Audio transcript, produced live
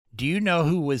Do you know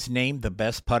who was named the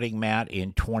best putting mat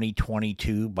in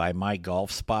 2022 by My Golf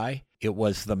Spy? It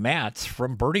was the mats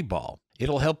from Birdie Ball.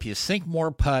 It'll help you sink more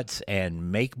putts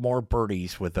and make more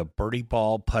birdies with a Birdie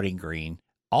Ball putting green,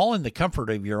 all in the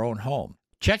comfort of your own home.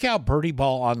 Check out Birdie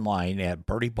Ball online at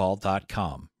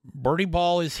birdieball.com. Birdie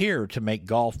Ball is here to make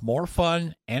golf more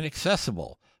fun and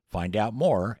accessible. Find out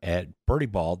more at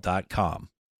birdieball.com.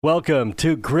 Welcome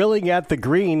to Grilling at the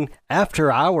Green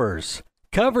After Hours.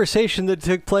 Conversation that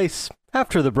took place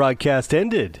after the broadcast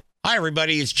ended. Hi,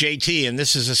 everybody. It's JT, and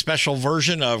this is a special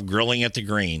version of Grilling at the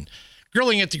Green.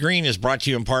 Grilling at the Green is brought to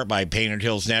you in part by Painted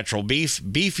Hills Natural Beef.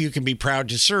 Beef you can be proud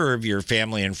to serve your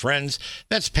family and friends.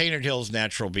 That's Painted Hills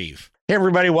Natural Beef. Hey,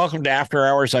 everybody. Welcome to After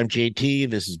Hours. I'm JT.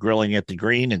 This is Grilling at the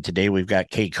Green, and today we've got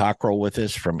Kay Cockerill with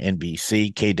us from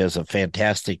NBC. Kay does a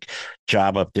fantastic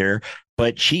job up there,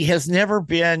 but she has never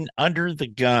been under the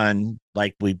gun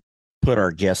like we put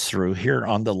our guests through here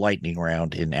on the lightning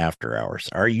round in After Hours.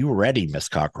 Are you ready, Miss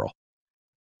Cockerill?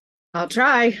 I'll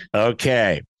try.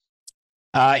 Okay.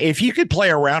 If you could play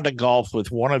a round of golf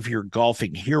with one of your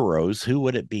golfing heroes, who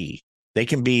would it be? They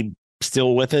can be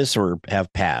still with us or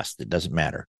have passed. It doesn't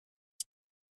matter.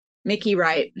 Mickey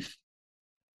Wright.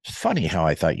 It's funny how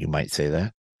I thought you might say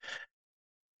that.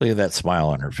 Look at that smile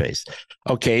on her face.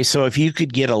 Okay, so if you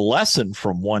could get a lesson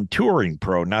from one touring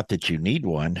pro, not that you need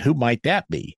one, who might that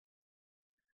be?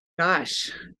 Gosh.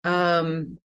 Well,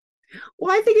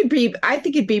 I think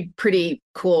it'd be pretty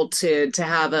cool to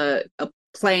have a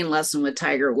playing lesson with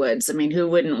Tiger Woods. I mean, who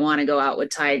wouldn't want to go out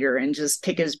with Tiger and just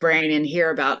pick his brain and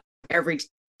hear about every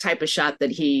type of shot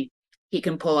that he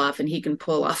can pull off, and he can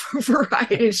pull off a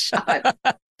variety of shots.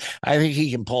 I think he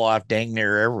can pull off dang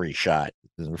near every shot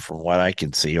from what I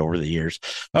can see over the years.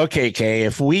 Okay, Kay,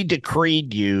 if we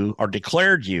decreed you or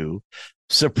declared you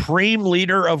supreme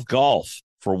leader of golf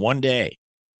for one day,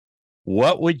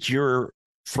 what would your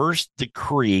first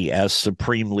decree as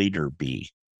supreme leader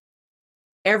be?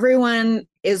 Everyone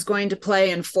is going to play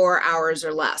in 4 hours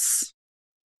or less.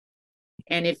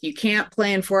 And if you can't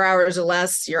play in 4 hours or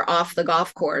less, you're off the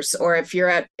golf course. Or if you're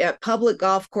at public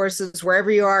golf courses,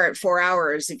 wherever you are at 4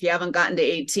 hours, if you haven't gotten to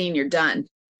 18, you're done.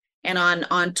 And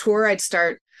on tour, I'd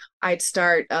start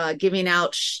giving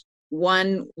out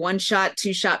one shot,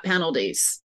 2 shot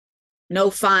penalties. No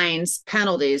fines,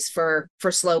 penalties for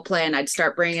slow play. And I'd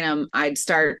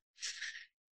start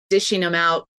dishing them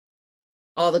out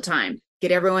all the time.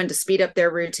 Get everyone to speed up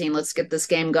their routine. Let's get this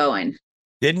game going.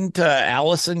 Didn't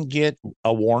Allison get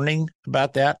a warning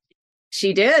about that?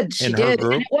 She did. She did.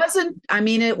 And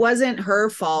it wasn't her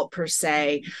fault per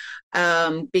se,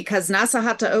 because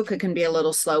Nasahata Oka can be a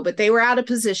little slow, but they were out of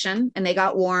position and they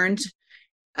got warned.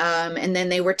 And then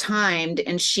they were timed,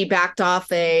 and she backed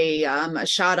off a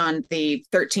shot on the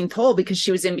 13th hole because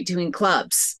she was in between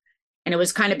clubs. And it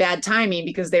was kind of bad timing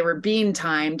because they were being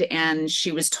timed, and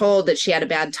she was told that she had a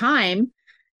bad time.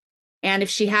 And if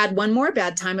she had one more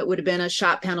bad time, it would have been a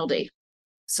shot penalty.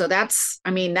 So that's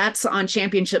on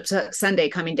Championship Sunday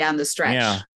coming down the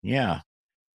stretch. Yeah.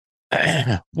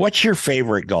 What's your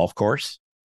favorite golf course?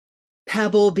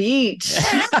 Pebble Beach.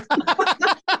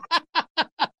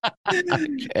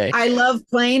 Okay. I love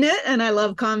playing it and I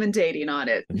love commentating on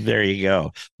it. There you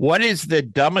go. What is the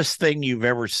dumbest thing you've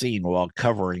ever seen while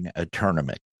covering a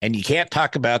tournament? And you can't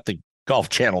talk about the Golf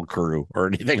Channel crew or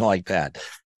anything like that,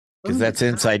 because that's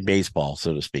inside baseball,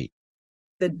 so to speak.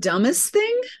 The dumbest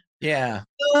thing? Yeah.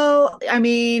 Well, I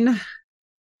mean,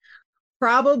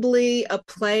 probably a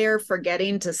player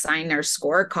forgetting to sign their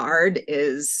scorecard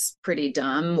is pretty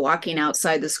dumb. Walking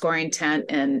outside the scoring tent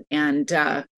and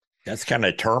that's kind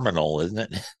of terminal, isn't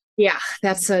it? Yeah,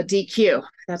 that's a DQ.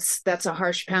 That's a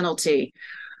harsh penalty.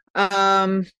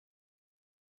 Yeah,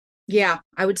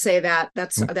 I would say that.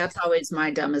 That's always my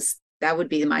dumbest. That would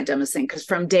be my dumbest thing, because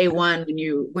from day one,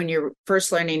 when you're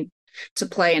first learning to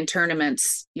play in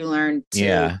tournaments, you learn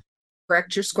to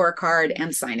correct your scorecard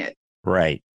and sign it.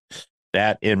 Right.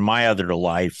 That in my other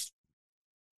life,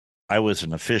 I was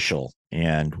an official,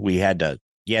 and you had to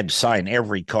sign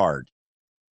every card.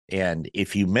 And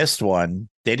if you missed one,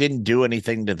 they didn't do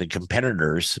anything to the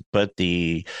competitors, but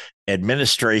the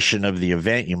administration of the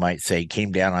event, you might say,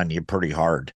 came down on you pretty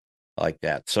hard like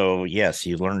that. So yes,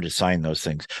 you learn to sign those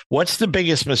things. What's the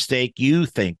biggest mistake you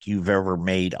think you've ever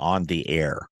made on the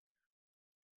air?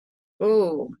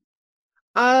 Oh,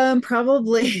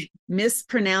 probably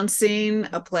mispronouncing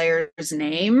a player's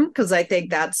name, because I think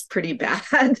that's pretty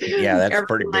bad. Yeah, that's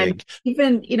pretty big.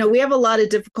 Even, we have a lot of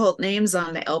difficult names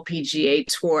on the LPGA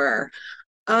tour.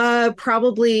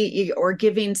 Probably, or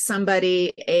giving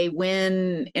somebody a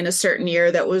win in a certain year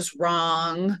that was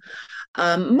wrong.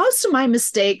 Most of my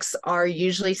mistakes are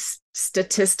usually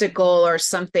statistical or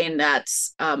something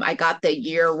that's I got the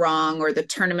year wrong or the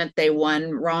tournament they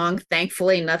won wrong.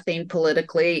 Thankfully, nothing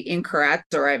politically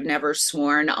incorrect, or I've never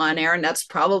sworn on air. And that's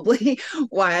probably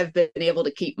why I've been able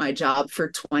to keep my job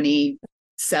for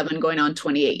 27, going on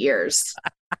 28 years.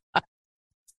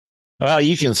 Well,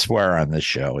 you can swear on this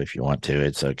show if you want to.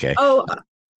 It's okay. Oh,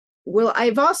 well,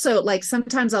 I've also, like,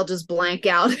 sometimes I'll just blank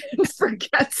out and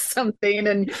forget something.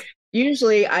 And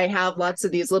usually I have lots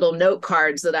of these little note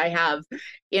cards that I have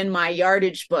in my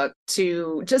yardage book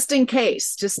to, just in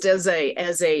case, just as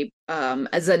a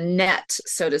net,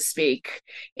 so to speak,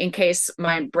 in case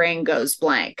my brain goes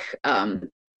blank.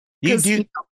 It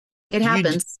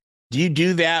happens. Do you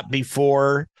do that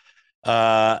before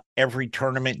every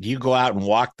tournament? Do you go out and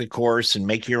walk the course and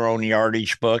make your own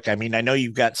yardage book? I mean, I know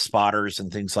you've got spotters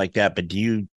and things like that, but do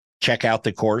you check out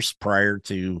the course prior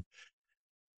to?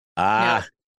 No,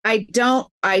 I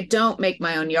don't make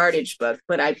my own yardage book,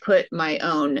 but I put my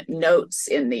own notes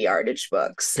in the yardage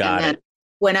books. Got it.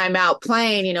 When I'm out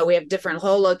playing, we have different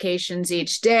hole locations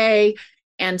each day,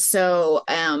 and so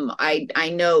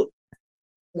I note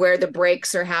where the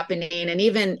breaks are happening. And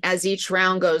even as each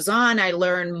round goes on, I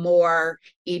learn more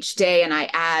each day, and I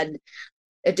add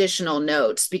additional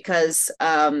notes because,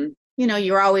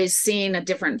 you're always seeing a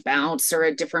different bounce or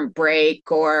a different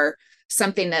break or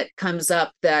something that comes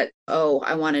up that,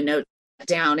 I want to note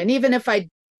down. And even if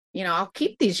I'll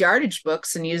keep these yardage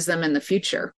books and use them in the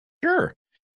future. Sure.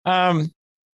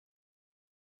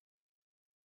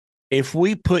 If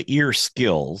we put your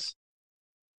skills,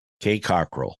 Kay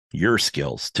Cockerill, your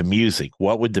skills to music,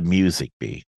 what would the music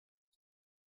be?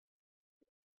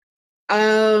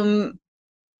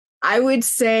 I would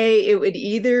say it would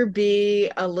either be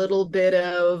a little bit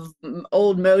of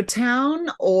old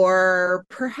Motown or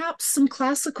perhaps some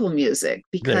classical music,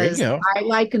 because I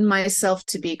liken myself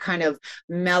to be kind of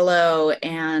mellow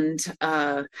and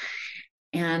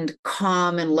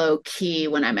calm and low key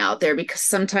when I'm out there, because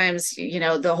sometimes,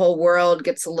 the whole world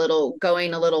gets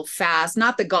going a little fast.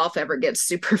 Not that golf ever gets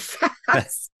super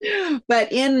fast,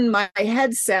 but in my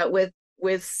headset with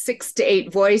 6 to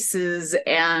 8 voices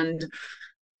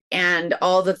and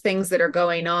all the things that are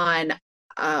going on,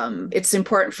 it's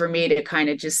important for me to kind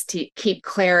of just keep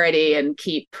clarity and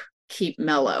keep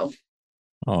mellow.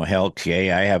 Oh, hell, Kay,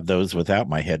 I have those without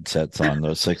my headsets on,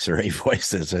 those 6 or 8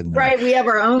 voices. Right, we have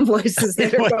our own voices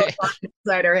that are going on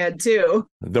inside our head, too.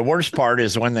 The worst part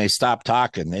is when they stop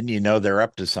talking, then they're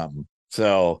up to something.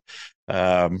 So,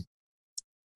 okay,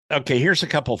 here's a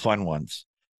couple fun ones.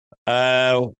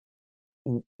 But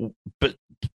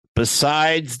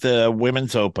besides the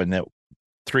Women's Open that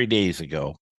 3 days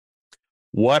ago,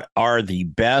 what are the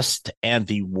best and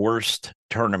the worst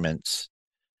tournaments?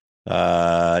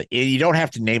 You don't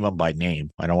have to name them by name.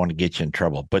 I don't want to get you in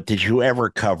trouble, but did you ever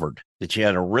covered that you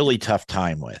had a really tough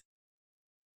time with?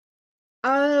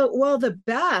 Well, the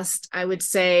best I would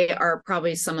say are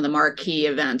probably some of the marquee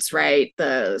events, right?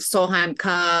 The Solheim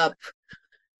Cup,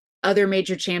 other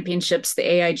major championships, the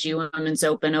AIG Women's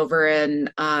Open over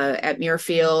in at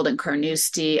Muirfield and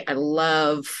Carnoustie. I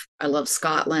love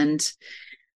Scotland.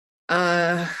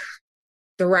 The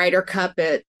Ryder Cup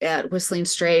at Whistling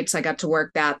Straits, I got to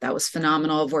work that. That was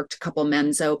phenomenal. I've worked a couple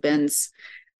men's opens.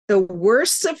 The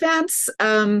worst events,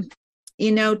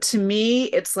 to me,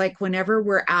 it's like whenever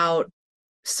we're out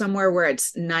somewhere where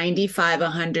it's 95,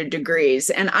 100 degrees.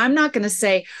 And I'm not going to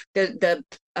say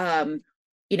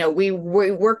we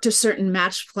worked a certain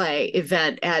match play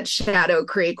event at Shadow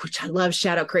Creek, which I love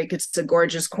Shadow Creek. It's a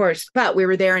gorgeous course, but we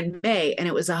were there in May and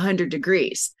it was 100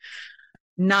 degrees.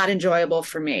 Not enjoyable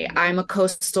for me. I'm a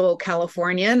coastal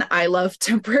Californian. I love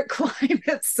temperate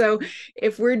climates. So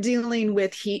if we're dealing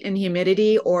with heat and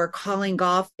humidity or calling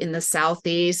golf in the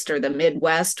Southeast or the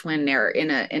Midwest when they're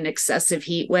in an excessive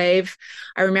heat wave,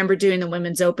 I remember doing the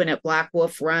Women's Open at Black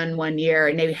Wolf Run one year,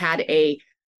 and they had a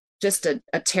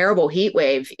terrible heat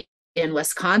wave in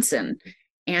Wisconsin.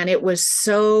 And it was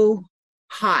so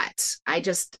hot.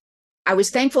 I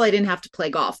was thankful I didn't have to play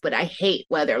golf, but I hate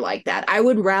weather like that. I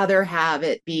would rather have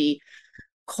it be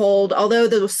cold. Although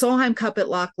the Solheim Cup at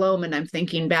Loch Lomond, I'm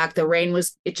thinking back,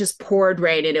 it just poured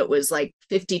rain and it was like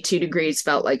 52 degrees,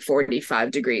 felt like 45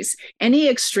 degrees. Any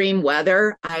extreme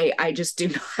weather, I just do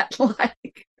not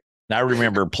like. I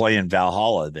remember playing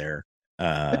Valhalla there.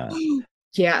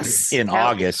 Yes. In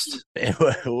August.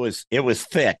 It was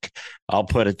thick. I'll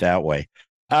put it that way.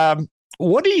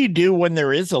 What do you do when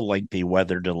there is a lengthy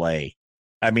weather delay?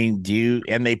 I mean,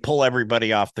 and they pull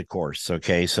everybody off the course.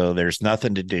 Okay. So there's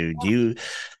nothing to do. Do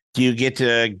you get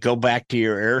to go back to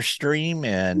your Airstream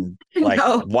and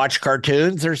watch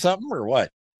cartoons or something, or what?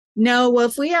 No. Well,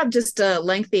 if we have just a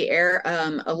lengthy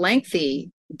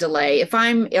delay. If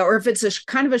it's a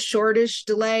kind of a shortish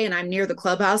delay and I'm near the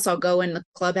clubhouse, I'll go in the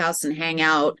clubhouse and hang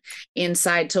out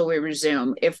inside till we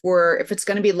resume. If it's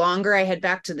going to be longer, I head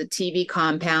back to the TV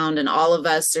compound and all of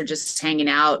us are just hanging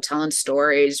out, telling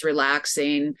stories,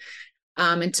 relaxing,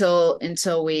 until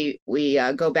we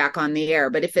go back on the air.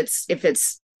 But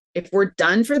if we're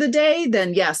done for the day,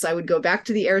 then yes, I would go back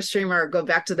to the Airstream or go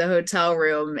back to the hotel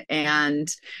room and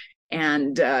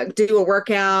do a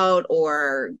workout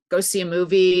or go see a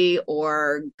movie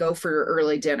or go for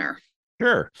early dinner.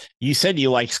 Sure. You said you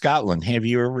like Scotland. Have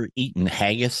you ever eaten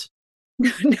haggis?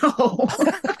 No.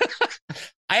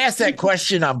 I asked that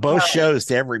question on both shows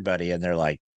to everybody, and they're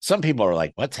like, some people are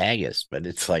like, what's haggis? But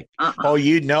it's like, oh,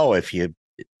 you'd know if you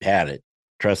had it.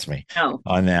 Trust me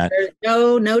on that.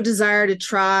 There's no desire to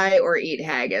try or eat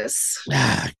haggis.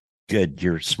 Good.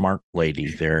 You're a smart lady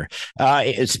there.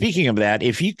 Speaking of that,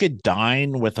 if you could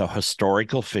dine with a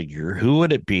historical figure, who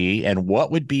would it be and what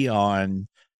would be on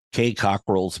Kay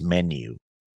Cockerill's menu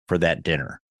for that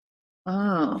dinner?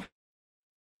 Oh,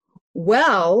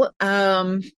 well,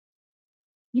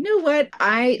 you know what?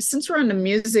 Since we're on the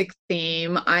music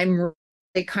theme, I'm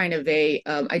really kind of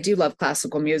I do love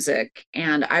classical music,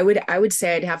 and I would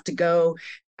say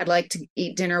I'd like to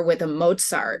eat dinner with a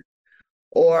Mozart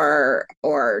or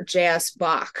J.S.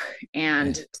 Bach,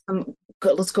 and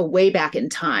let's go way back in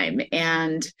time.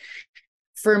 And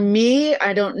for me,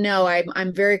 I don't know.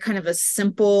 I'm very kind of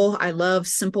I love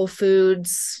simple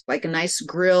foods, like a nice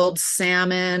grilled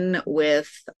salmon with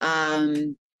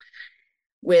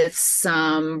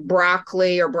some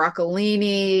broccoli or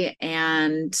broccolini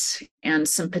and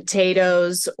some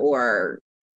potatoes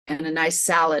and a nice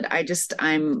salad.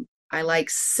 I like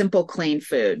simple, clean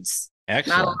foods.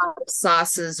 Excellent. Not a lot of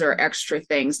sauces or extra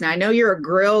things. Now, I know you're a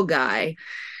grill guy,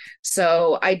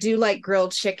 so I do like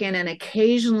grilled chicken, and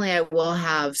occasionally I will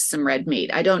have some red meat.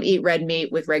 I don't eat red meat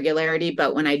with regularity,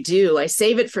 but when I do, I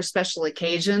save it for special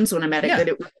occasions when I'm at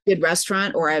a good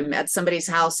restaurant or I'm at somebody's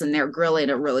house and they're grilling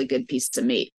a really good piece of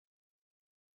meat.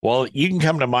 Well, you can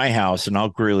come to my house and I'll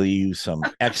grill you some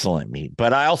excellent meat,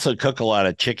 but I also cook a lot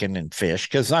of chicken and fish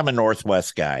because I'm a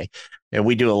Northwest guy and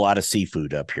we do a lot of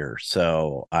seafood up here.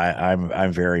 So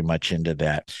I'm very much into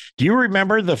that. Do you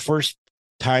remember the first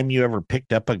time you ever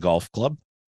picked up a golf club?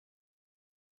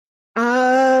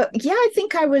 Yeah, I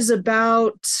think I was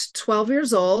about 12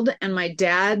 years old and my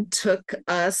dad took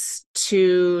us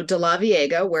to De La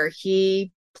Viega where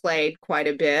he played quite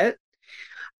a bit.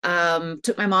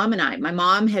 Took my mom and I. My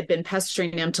mom had been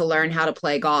pestering him to learn how to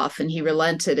play golf, and he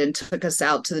relented and took us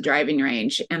out to the driving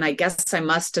range. And I guess I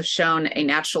must have shown a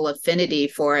natural affinity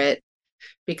for it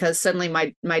because suddenly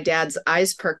my dad's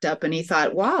eyes perked up and he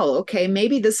thought, wow, okay,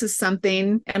 maybe this is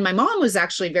something. And my mom was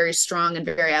actually very strong and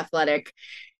very athletic.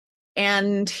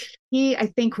 And he, I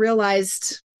think,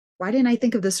 realized, why didn't I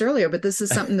think of this earlier? But this is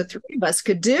something the three of us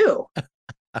could do.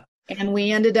 And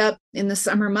we ended up in the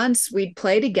summer months, we'd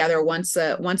play together once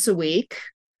a week.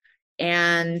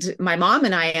 And my mom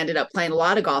and I ended up playing a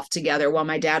lot of golf together while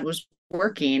my dad was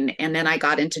working. And then I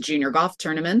got into junior golf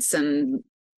tournaments and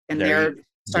there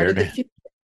started the future.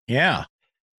 Yeah.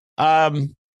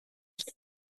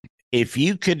 If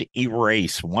you could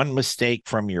erase one mistake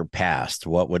from your past,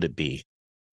 what would it be?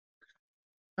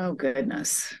 Oh,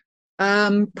 goodness.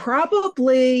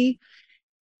 Probably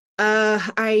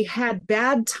I had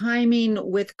bad timing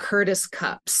with Curtis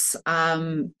Cups.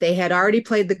 They had already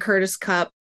played the Curtis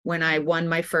Cup when I won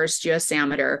my first U.S.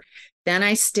 Amateur. Then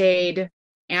I stayed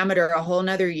amateur a whole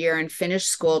nother year and finished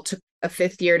school, took a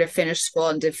fifth year to finish school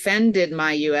and defended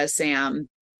my U.S. Am.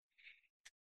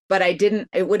 But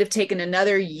it would have taken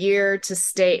another year to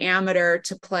stay amateur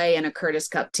to play in a Curtis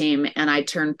Cup team, and I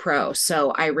turned pro.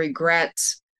 So I regret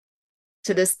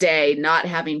to this day not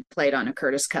having played on a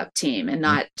Curtis Cup team and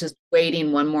not just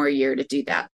waiting one more year to do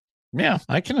that. Yeah,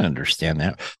 I can understand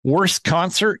that. Worst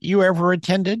concert you ever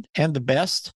attended and the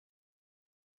best?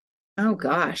 Oh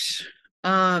gosh.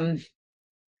 I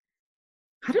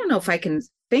don't know if I can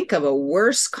think of a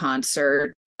worst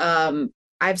concert. I've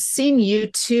seen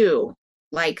U2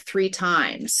 like 3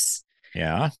 times.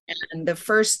 Yeah. And the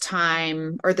first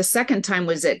time or the second time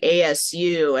was at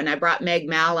ASU, and I brought Meg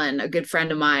Mallon, a good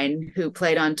friend of mine who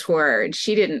played on tour, and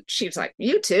she was like,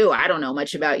 U2, I don't know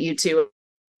much about U2.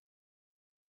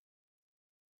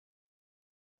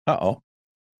 Uh-oh.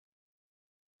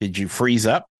 Did you freeze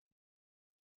up?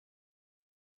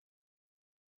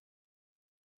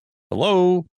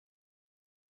 Hello?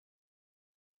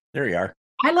 There you are.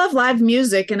 I love live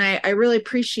music, and I really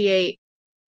appreciate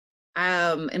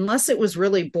unless it was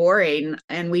really boring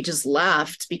and we just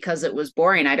left because it was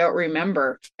boring. I don't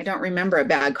remember a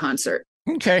bad concert.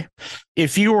 Okay.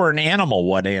 If you were an animal,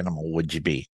 what animal would you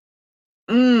be?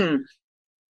 Mm,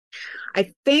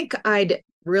 I think I'd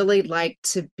really like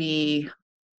to be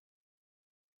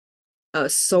a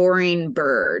soaring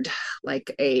bird,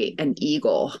 like an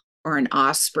eagle or an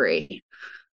osprey,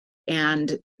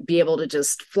 and be able to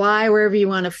just fly wherever you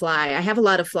want to fly. I have a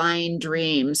lot of flying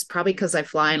dreams, probably because I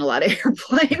fly in a lot of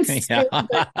airplanes Yeah. too,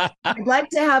 but I'd like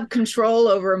to have control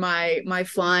over my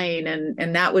flying,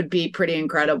 and that would be pretty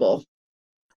incredible.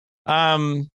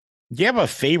 Do you have a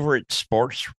favorite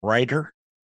sports writer?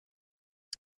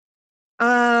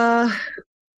 Uh,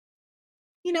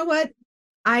 you know what?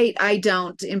 I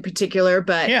don't in particular,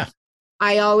 but Yeah.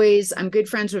 I'm good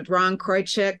friends with Ron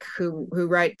Kroichik, who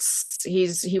writes.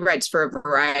 He writes for a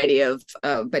variety of,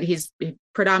 but he's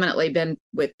predominantly been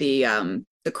with the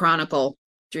Chronicle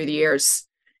through the years,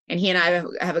 and he and I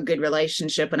have a good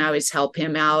relationship, and I always help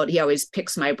him out. He always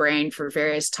picks my brain for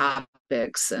various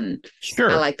topics, and I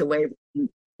Sure. like the way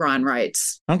Ron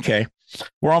writes. Okay.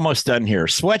 We're almost done here.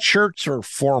 Sweatshirts or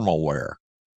formal wear?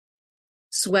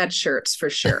 Sweatshirts for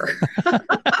sure.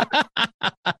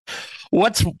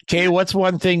 What's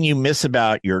one thing you miss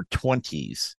about your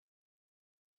 20s?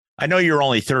 I know you're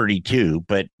only 32,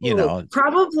 but Ooh,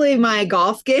 probably my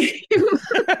golf game.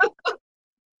 I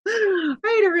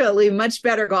had a really much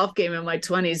better golf game in my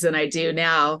 20s than I do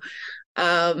now.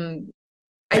 Um,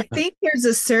 I think there's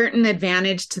a certain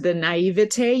advantage to the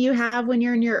naivete you have when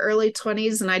you're in your early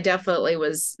 20s, and I definitely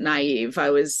was naive. I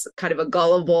was kind of a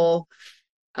gullible,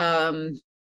 um,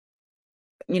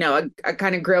 I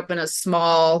kind of grew up in a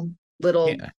small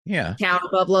little yeah. town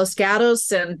above Los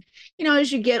Gatos, and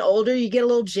as you get older, you get a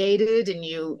little jaded, and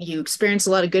you experience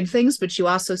a lot of good things, but you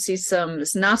also see some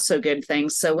not so good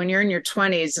things. So when you're in your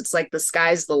 20s, it's like the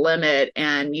sky's the limit,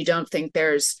 and you don't think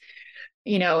there's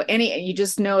you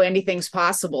just know anything's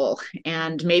possible,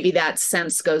 and maybe that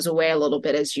sense goes away a little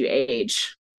bit as you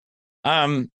age.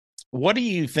 Um, what do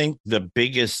you think the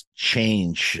biggest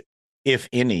change, if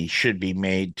any, should be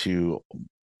made to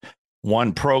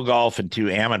one, pro golf, and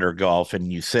two, amateur golf?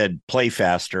 And you said play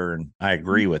faster, and I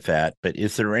agree with that. But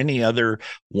is there any other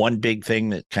one big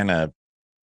thing that kind of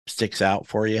sticks out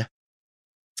for you?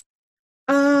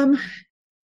 um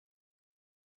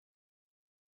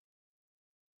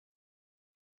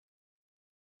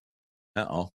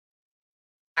Uh-oh.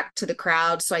 Back to the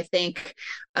crowd, so I think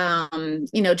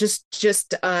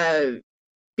just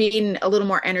being a little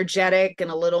more energetic and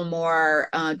a little more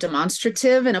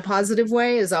demonstrative in a positive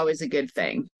way is always a good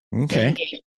thing to Okay.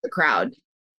 engage the crowd.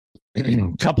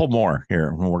 Couple more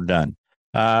here when we're done.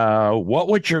 What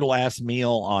would your last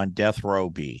meal on death row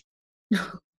be?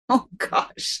 Oh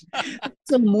gosh,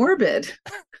 so morbid.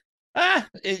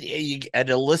 It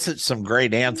elicits some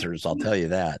great answers, I'll tell you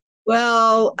that.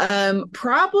 Well,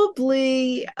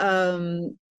 probably a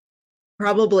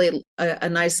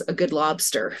good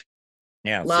lobster.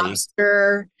 Yeah, see.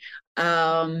 Lobster,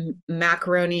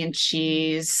 macaroni and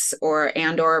cheese, or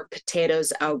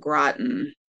potatoes au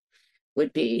gratin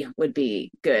would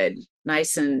be good.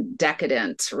 Nice and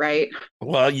decadent, right?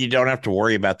 Well, you don't have to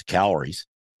worry about the calories.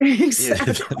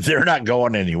 Exactly. They're not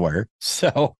going anywhere.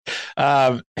 So,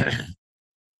 um,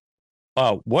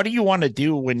 what do you want to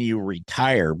do when you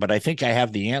retire? But I think I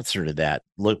have the answer to that.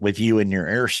 Look, with you and your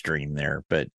Airstream there,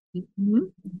 but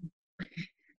Mhm.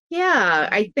 Yeah,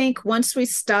 I think once we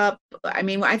stop, I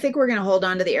mean, I think we're going to hold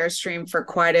on to the Airstream for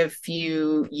quite a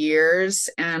few years.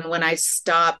 And when I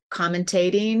stop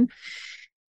commentating,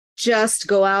 just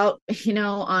go out,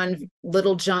 on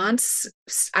little jaunts.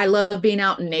 I love being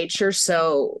out in nature,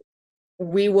 so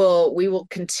we will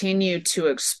continue to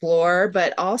explore,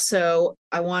 but also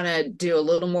I want to do a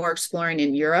little more exploring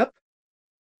in Europe.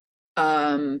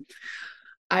 Um,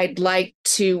 I'd like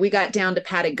to. We got down to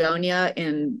Patagonia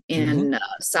in Mhm.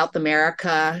 South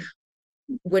America.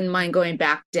 Wouldn't mind going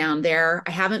back down there.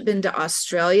 I haven't been to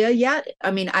Australia yet.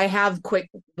 I mean, I have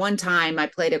one time I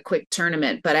played a quick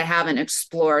tournament, but I haven't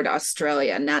explored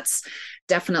Australia, and that's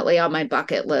definitely on my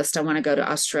bucket list. I want to go to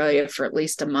Australia for at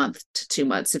least a month to 2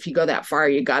 months. If you go that far,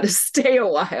 you got to stay a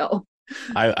while.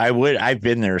 I've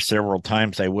been there several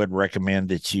times. I would recommend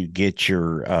that you get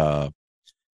your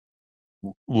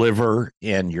liver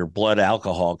and your blood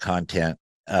alcohol content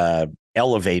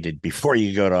elevated before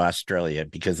you go to Australia,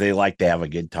 because they like to have a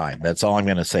good time. That's all I'm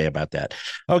going to say about that.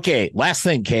 Okay, last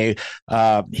thing, Kay.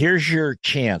 Here's your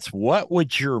chance. What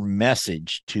would your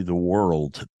message to the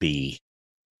world be?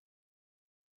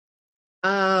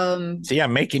 See,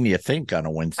 I'm making you think on a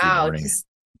Wednesday Wow. morning.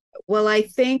 Well, I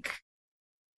think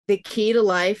the key to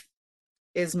life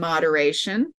is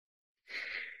moderation.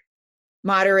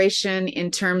 Moderation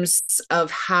in terms of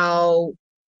how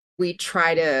we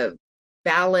try to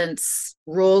balance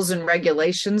rules and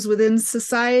regulations within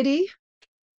society.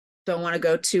 Don't want to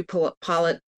go too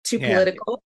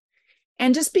political,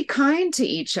 and just be kind to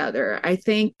each other. I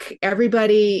think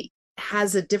everybody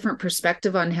has a different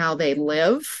perspective on how they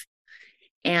live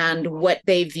and what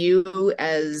they view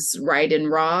as right and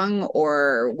wrong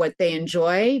or what they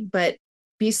enjoy, but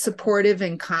be supportive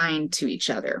and kind to each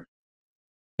other.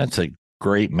 That's a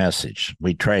great message.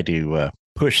 We try to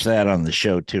push that on the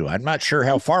show too. I'm not sure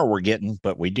how far we're getting,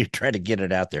 but we do try to get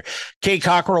it out there. Kay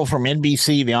Cockerill from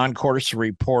NBC, the on-course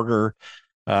reporter.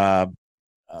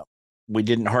 We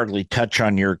didn't hardly touch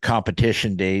on your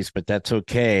competition days, but that's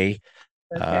okay.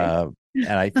 And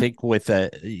I think with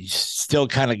you still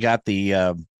kind of got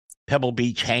the Pebble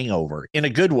Beach hangover in a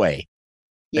good way.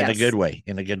 Yes. In a good way.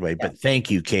 Yes. But thank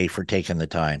you, Kay, for taking the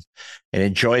time, and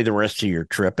enjoy the rest of your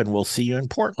trip. And we'll see you in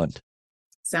Portland.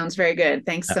 Sounds very good.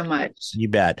 Thanks so much. You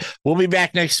bet. We'll be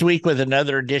back next week with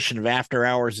another edition of After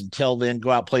Hours. Until then, go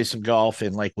out, play some golf.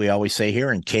 And like we always say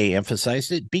here, and Kay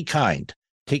emphasized it, be kind.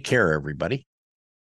 Take care, everybody.